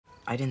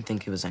I didn't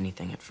think it was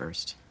anything at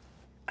first.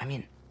 I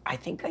mean, I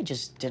think I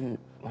just didn't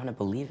want to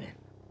believe it.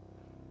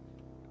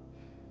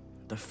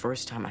 The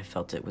first time I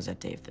felt it was at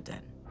Day of the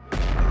Dead.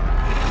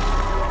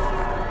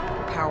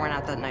 Power went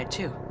out that night,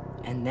 too.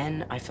 And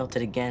then I felt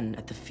it again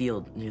at the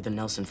field near the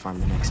Nelson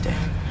farm the next day.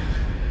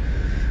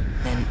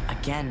 Then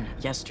again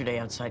yesterday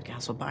outside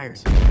Castle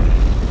Byers.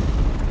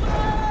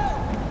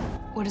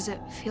 What does it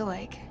feel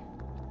like?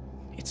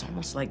 It's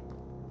almost like,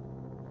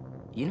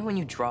 you know when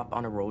you drop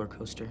on a roller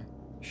coaster?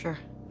 Sure.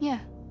 Yeah,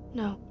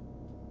 no.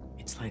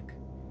 It's like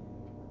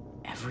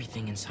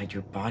everything inside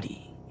your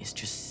body is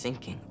just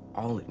sinking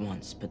all at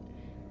once, but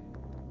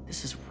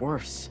this is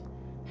worse.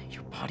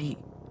 Your body,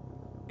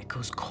 it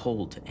goes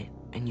cold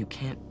and you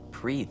can't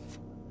breathe.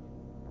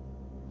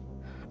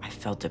 I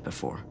felt it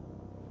before,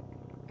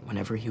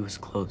 whenever he was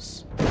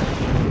close.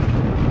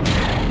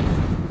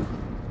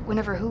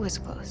 Whenever who was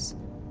close?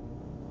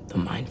 The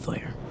Mind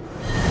Flayer.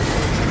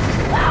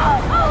 Go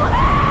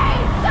away!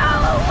 Go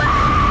away!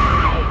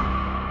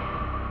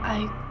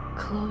 I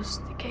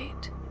closed the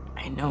gate.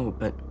 I know,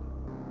 but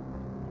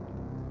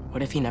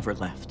what if he never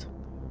left?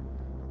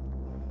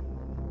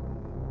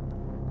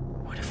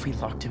 What if we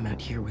locked him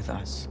out here with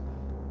us?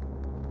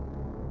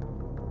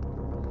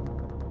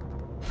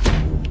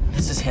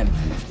 This is him,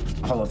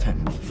 all of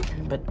him.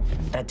 But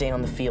that day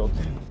on the field,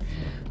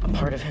 a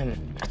part of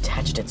him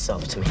attached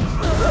itself to me.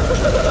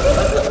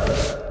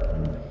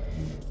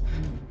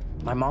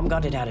 My mom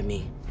got it out of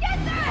me. Get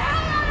the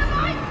hell out of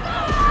my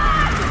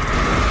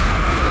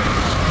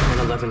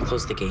son! 9/11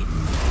 closed the gate.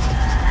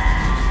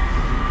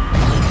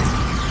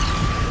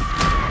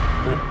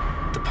 But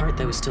the part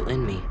that was still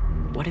in me,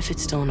 what if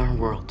it's still in our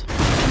world?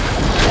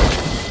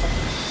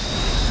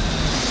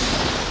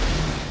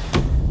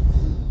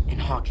 In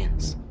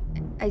Hawkins.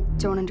 I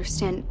don't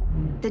understand.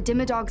 The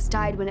Dimodogs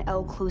died when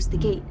Elle closed the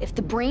gate. If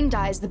the brain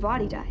dies, the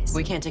body dies.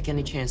 We can't take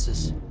any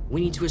chances.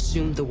 We need to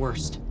assume the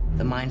worst.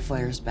 The Mind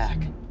Flayer's back.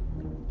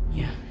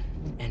 Yeah,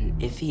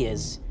 and if he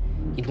is,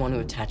 he'd want to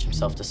attach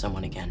himself to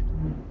someone again.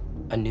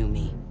 A new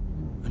me.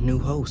 A new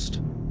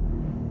host.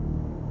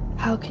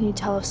 How can you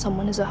tell if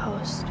someone is a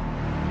host?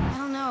 I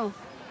don't know.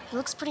 He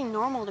looks pretty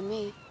normal to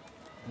me.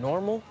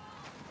 Normal?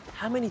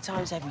 How many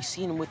times have you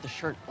seen him with the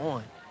shirt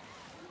on?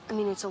 I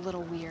mean, it's a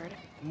little weird.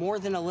 More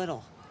than a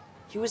little.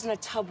 He was in a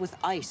tub with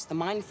ice. The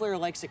Mind Flayer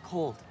likes it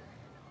cold.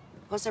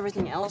 Plus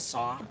everything else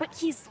saw. But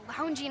he's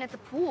lounging at the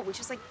pool, which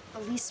is like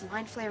the least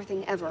Mind Flayer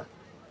thing ever.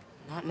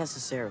 Not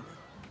necessarily.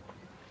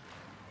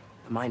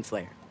 The Mind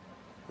Flayer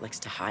likes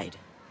to hide.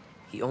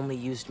 He only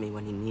used me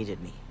when he needed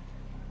me.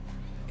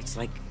 It's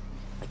like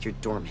you're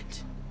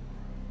dormant.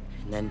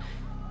 And then,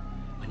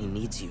 when he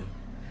needs you,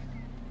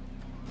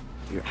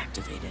 you're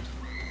activated.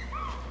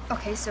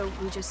 Okay, so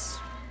we just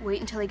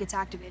wait until he gets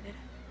activated.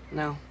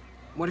 No.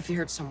 What if he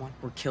hurts someone?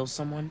 Or kills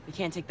someone? We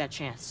can't take that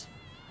chance.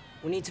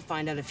 We need to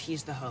find out if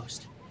he's the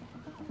host.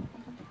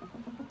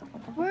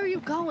 Where are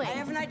you going? I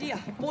have an idea.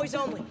 Boys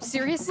only.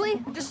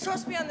 Seriously? Just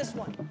trust me on this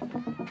one.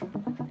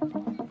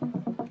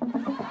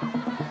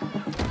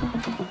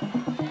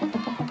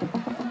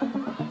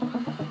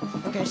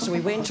 Okay, so we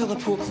wait until the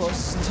pool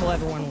closes until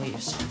everyone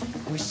leaves.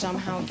 We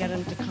somehow get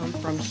him to come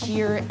from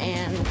here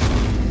and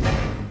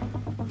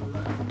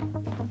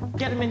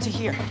get him into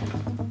here.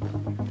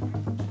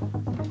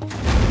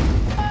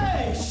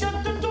 Hey,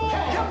 shut the door!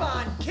 Come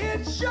on,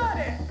 kids, shut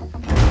it!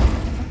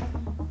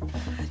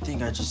 I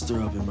think I just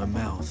threw up in my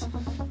mouth.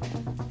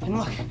 And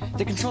look,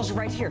 the controls are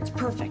right here. It's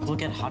perfect. Will it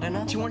get hot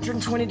enough?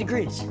 220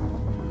 degrees.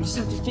 We just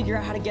have to figure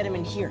out how to get him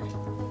in here.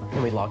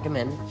 Can we lock him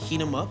in?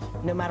 Heat him up?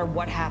 No matter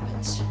what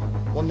happens,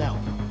 we'll know.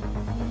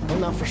 We'll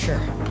know for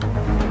sure.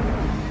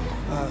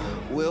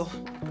 Will?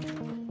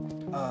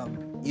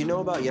 You know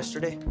about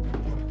yesterday?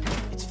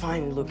 It's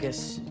fine,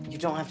 Lucas. You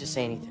don't have to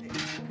say anything.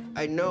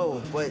 I know,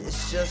 but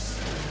it's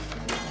just...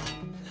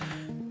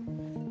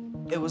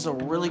 It was a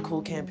really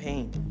cool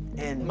campaign.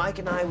 And Mike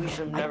and I, we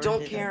should have never I don't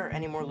did care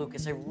anymore,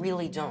 Lucas. I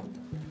really don't.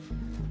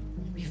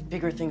 We have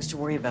bigger things to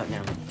worry about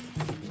now.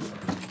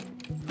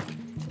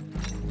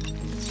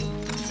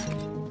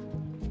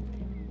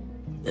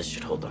 This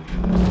should hold them.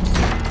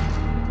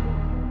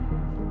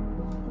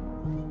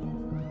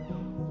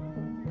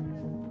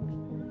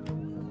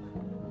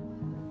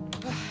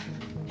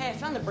 Hey, I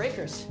found the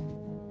breakers.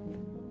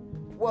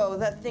 Whoa,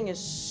 that thing is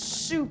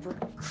super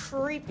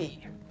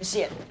creepy. You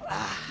see it?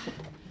 I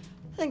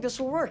think this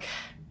will work.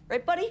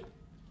 Right, buddy?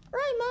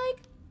 Right,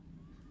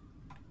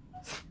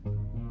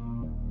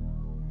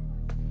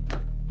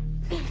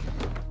 Mike?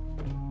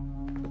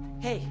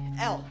 Hey,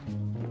 Elle.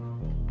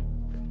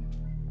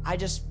 I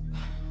just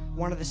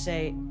wanted to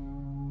say,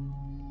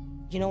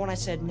 you know when I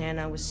said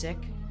Nana was sick?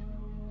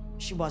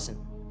 She wasn't.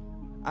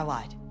 I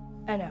lied.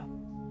 I know.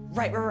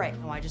 Right.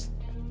 No, I just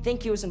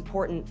think it was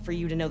important for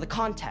you to know the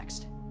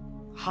context.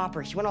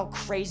 Hopper, he went all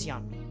crazy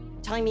on me,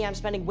 telling me I'm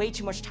spending way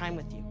too much time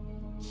with you.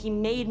 He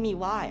made me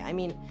lie. I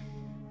mean,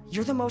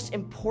 you're the most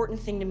important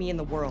thing to me in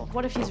the world.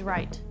 What if he's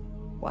right?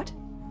 What?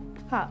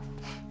 Huh.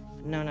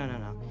 No.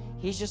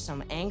 He's just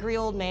some angry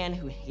old man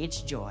who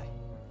hates joy.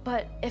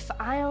 But if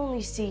I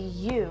only see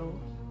you,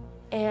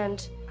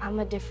 and I'm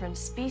a different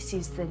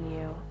species than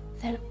you,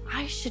 then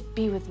I should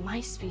be with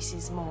my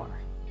species more.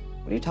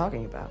 What are you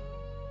talking about?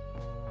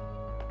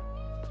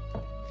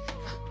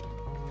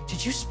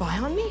 Did you spy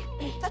on me?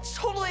 That's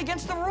totally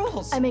against the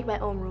rules. I make my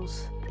own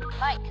rules.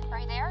 Mike, are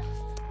you there?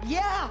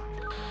 Yeah!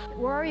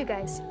 Where are you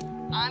guys?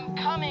 I'm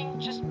coming.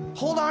 Just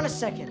hold on a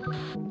second.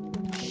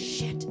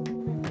 Shit.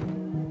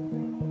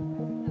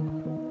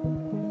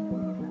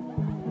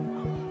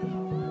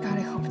 God,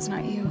 I hope it's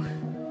not you.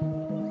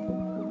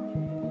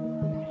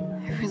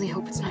 I really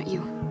hope it's not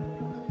you.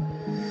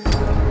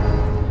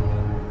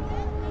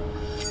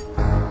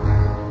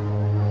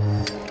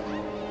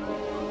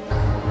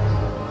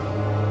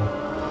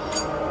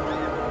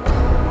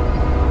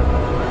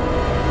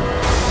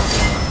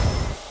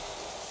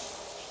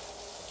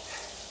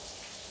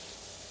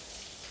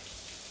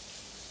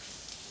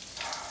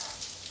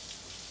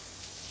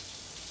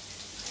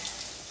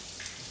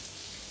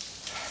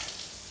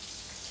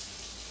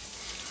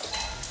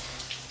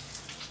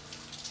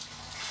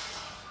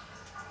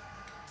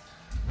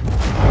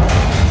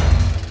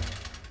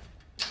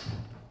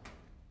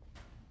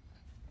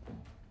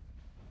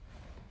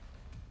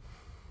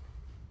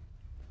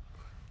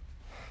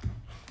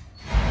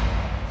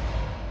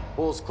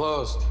 Pool's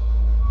closed.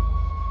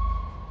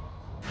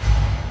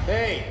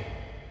 Hey!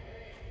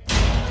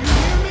 You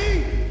hear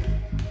me?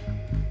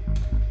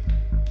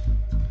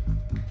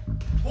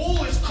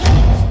 Pool is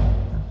closed!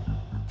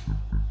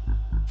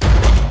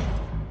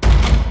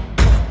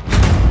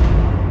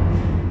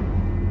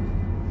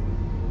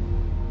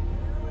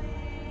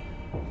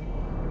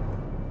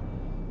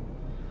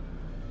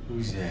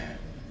 Who's there?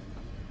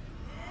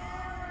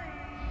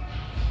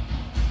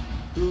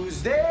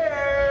 Who's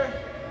there?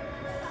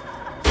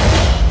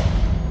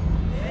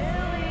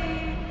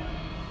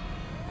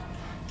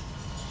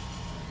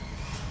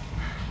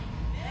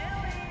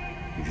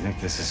 You think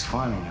this is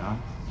funny, huh?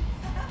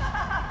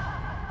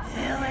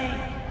 Billy,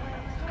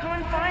 come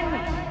and find me.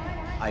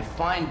 I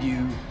find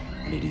you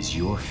when it is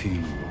your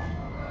funeral.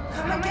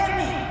 Come and get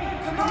me.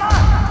 Come on.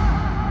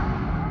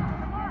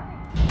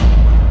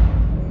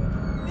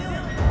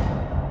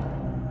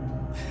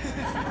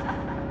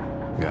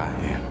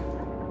 Got you.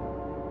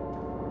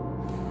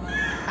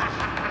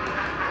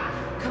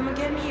 Come and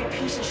get me, you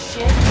piece of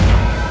shit.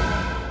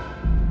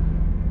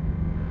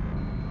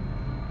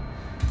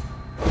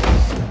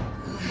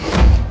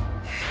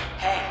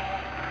 Hey,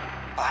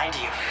 behind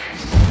you.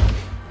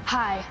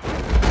 Hi.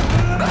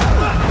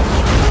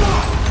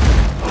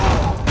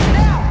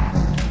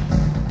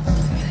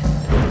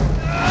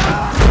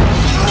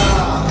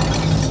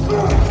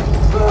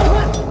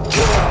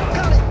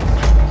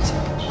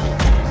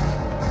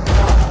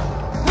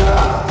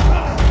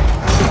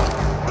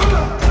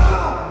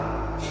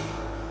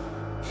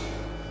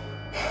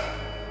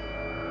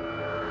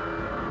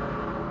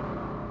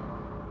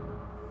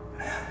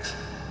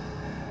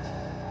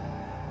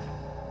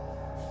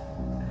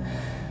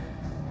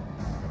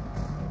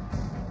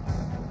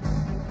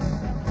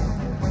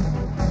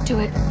 Do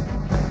it.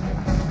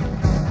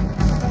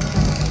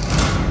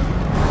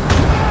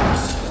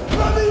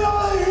 Let me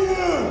out of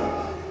here!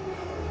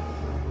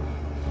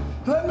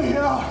 Let me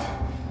out!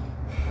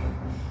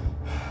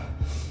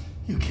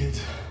 You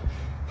kids,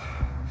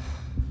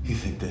 you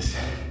think this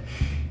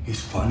is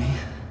funny?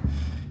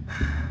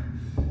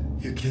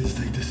 You kids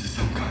think this is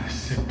some kind of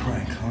sick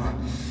prank, huh?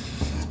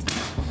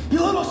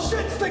 You little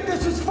shits think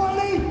this is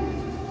funny?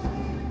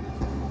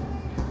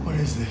 What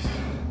is this?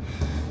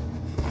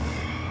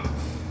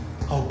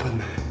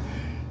 Open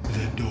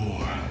the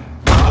door.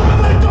 Open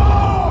the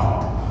door!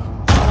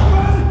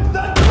 Open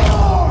the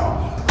door!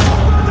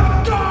 Open the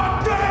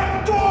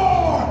goddamn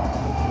door!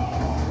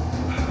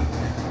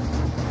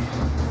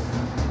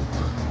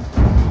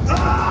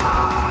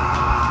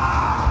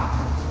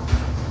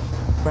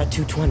 We're at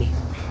 220.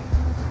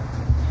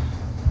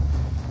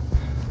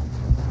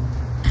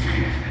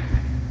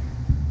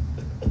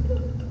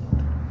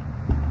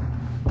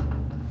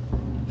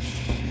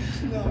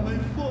 It's not my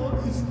fault.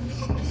 It's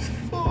not my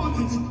fault.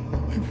 It's not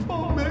my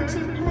fault, Max. I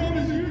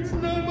promise you, it's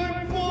not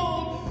my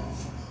fault.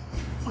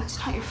 Well, it's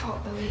not your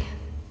fault, Billy.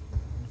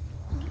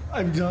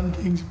 I've done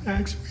things,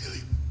 Max,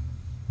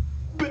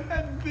 really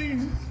bad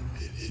things. I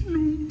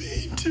didn't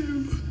mean to.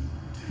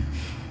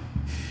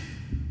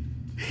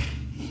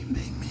 He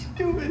made me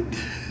do it.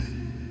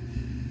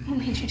 Who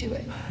made you do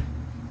it?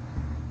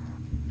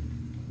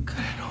 God,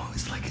 I know,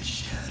 it's like a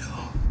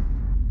shadow.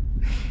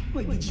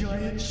 Like a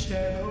giant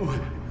shadow.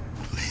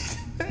 Please,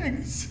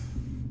 Max.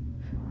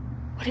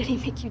 What did he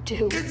make you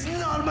do? It's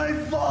not my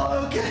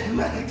fault, okay,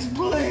 Max?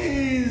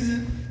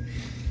 Please.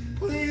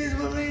 Please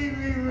believe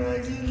me,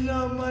 Max. It's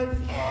not my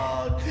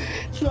fault.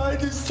 Tried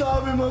to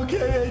stop him,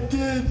 okay? I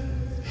did.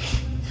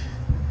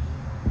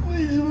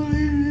 Please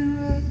believe me,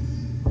 Max.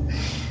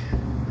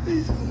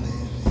 Please believe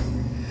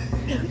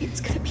me. Billy,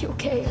 it's gonna be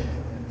okay.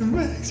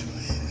 Max,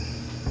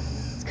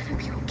 please. It's gonna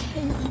be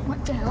okay. I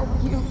want to help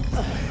you.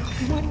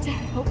 I want to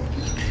help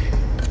you.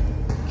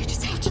 You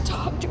just have to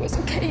talk to us,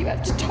 okay? You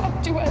have to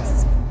talk to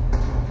us.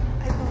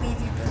 I believe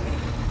you, Billy.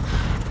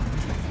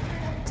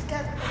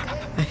 Together,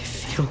 okay? I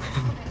feel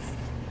him.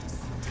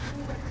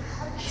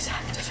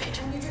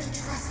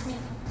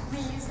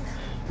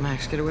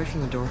 Max, get away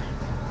from the door.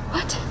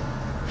 What?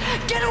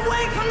 Get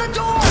away from the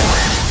door!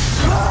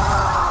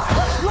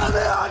 Let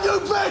me out, you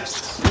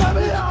bitch! Let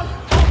me out!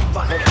 I'll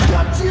fucking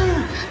cut you!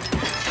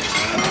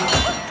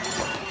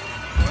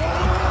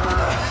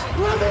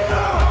 Let me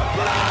out!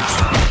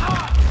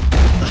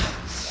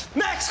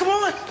 Max, come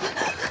on!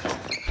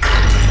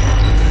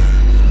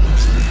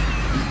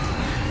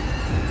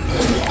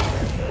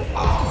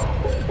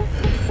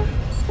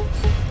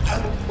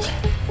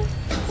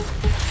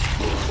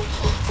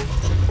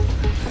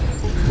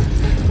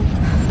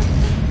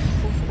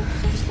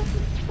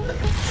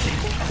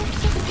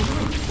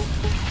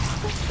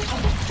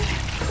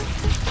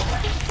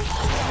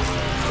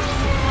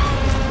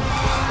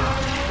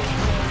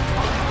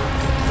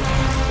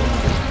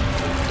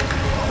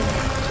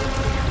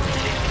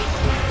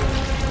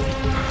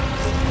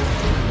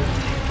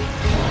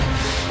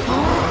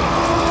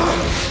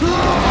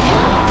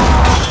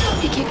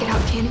 He can't get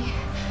out, can he?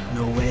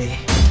 No way.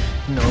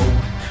 No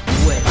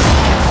way.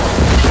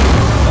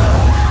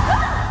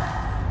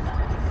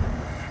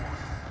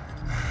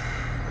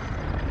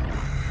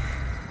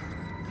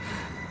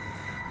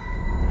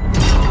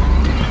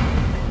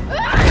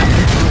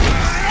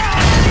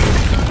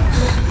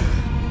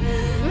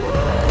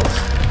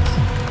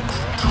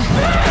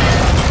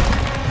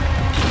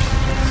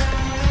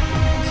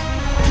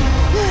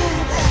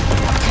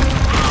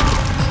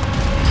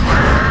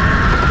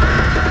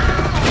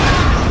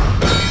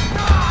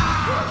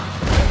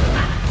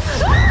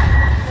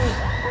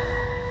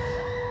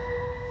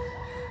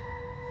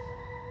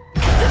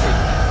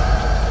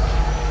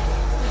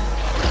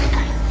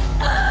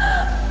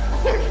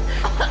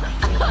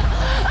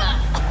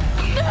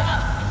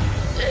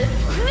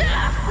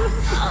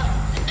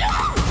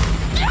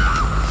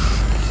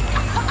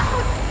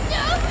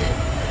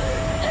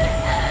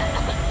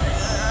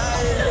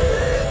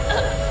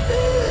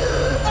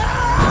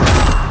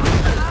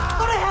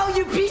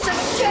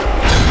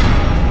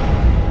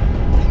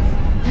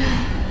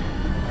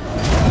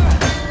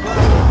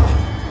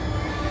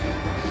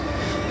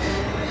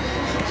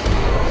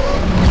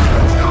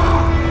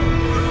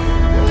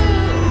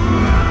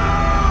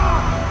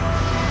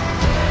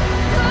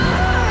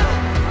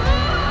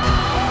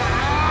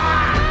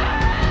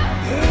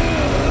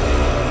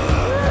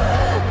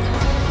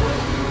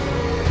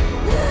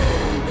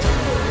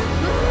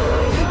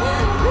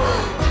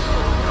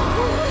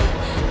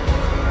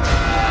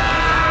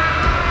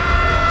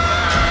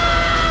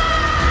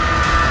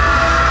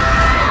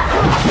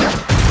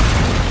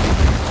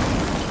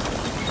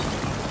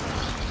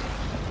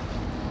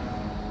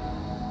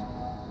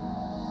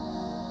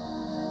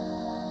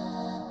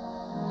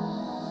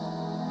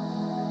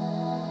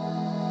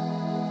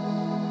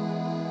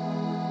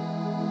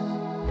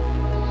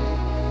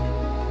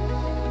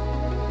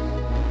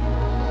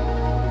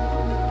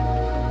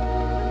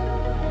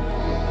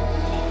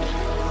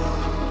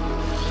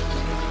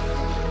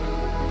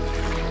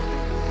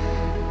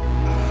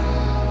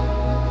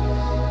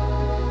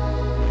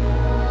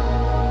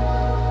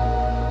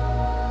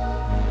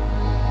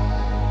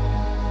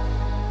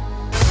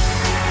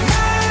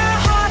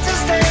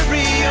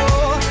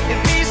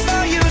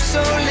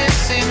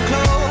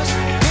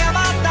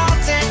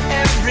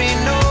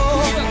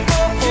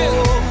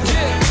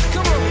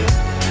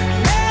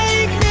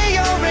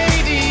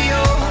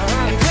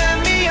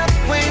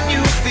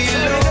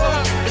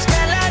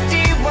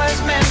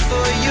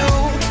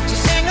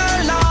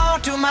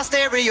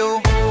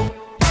 stereo.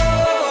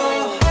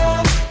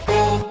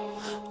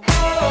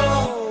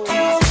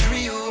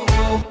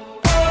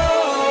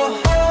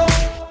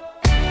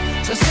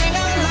 So sing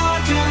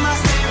along to my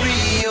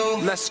stereo.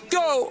 Let's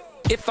go!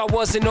 If I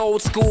was an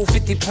old school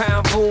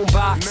 50-pound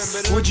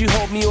boombox, would you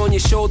hold me on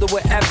your shoulder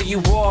wherever you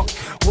walk?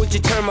 Would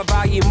you turn my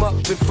volume up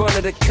in front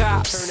of the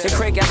cops and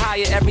crank it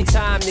higher every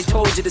time they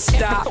told you to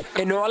stop?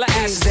 And all I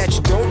ask is that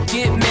you don't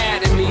get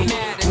mad at me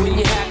when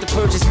you have to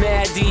purchase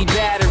Mad D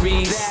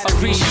batteries.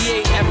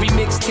 Appreciate every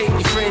mixtape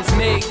your friends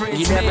make.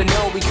 You never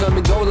know, we come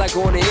and go like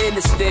on the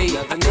interstate.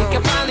 I think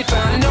I finally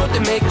found a note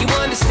to make you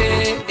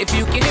understand. If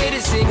you can hit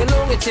it, sing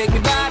along and take me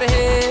by the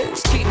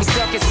hands. Keep me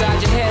stuck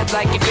inside your head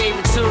like your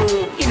favorite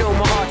tune. You know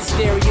my heart's a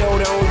stereo,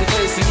 the only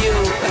place for you.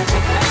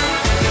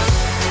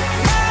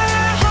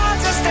 My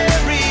heart's a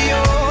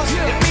stereo.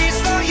 It beats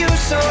for you,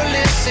 so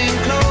listen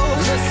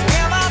close.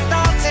 Hear my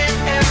thoughts in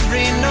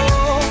every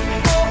note.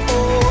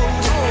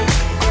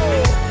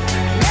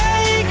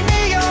 Make me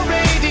your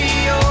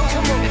radio.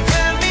 And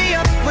turn me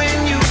up when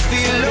you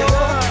feel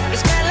low.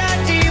 This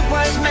melody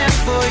was meant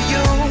for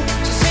you.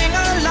 So sing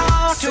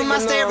along to my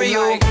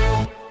stereo.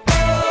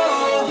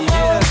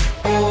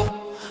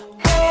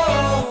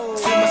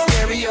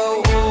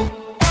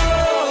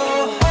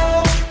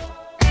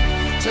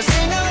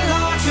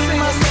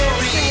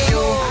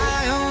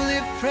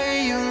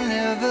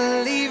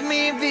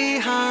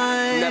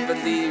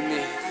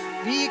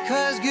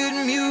 Because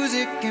good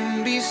music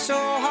can be so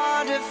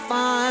hard to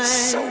find.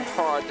 So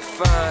hard to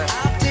find.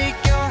 I'll take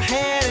your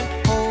hand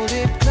and hold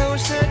it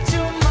closer to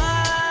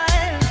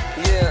mine.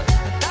 Yeah.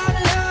 I thought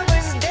love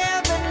was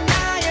dead, but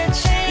now you're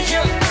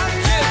changing my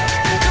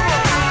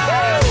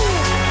mind.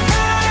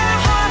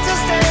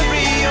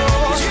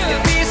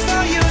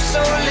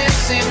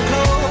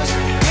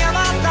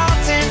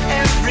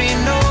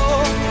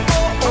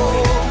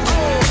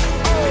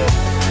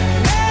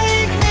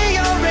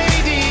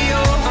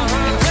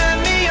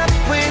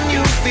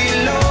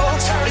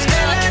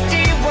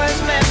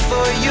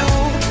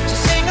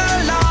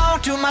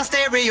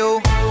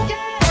 stereo.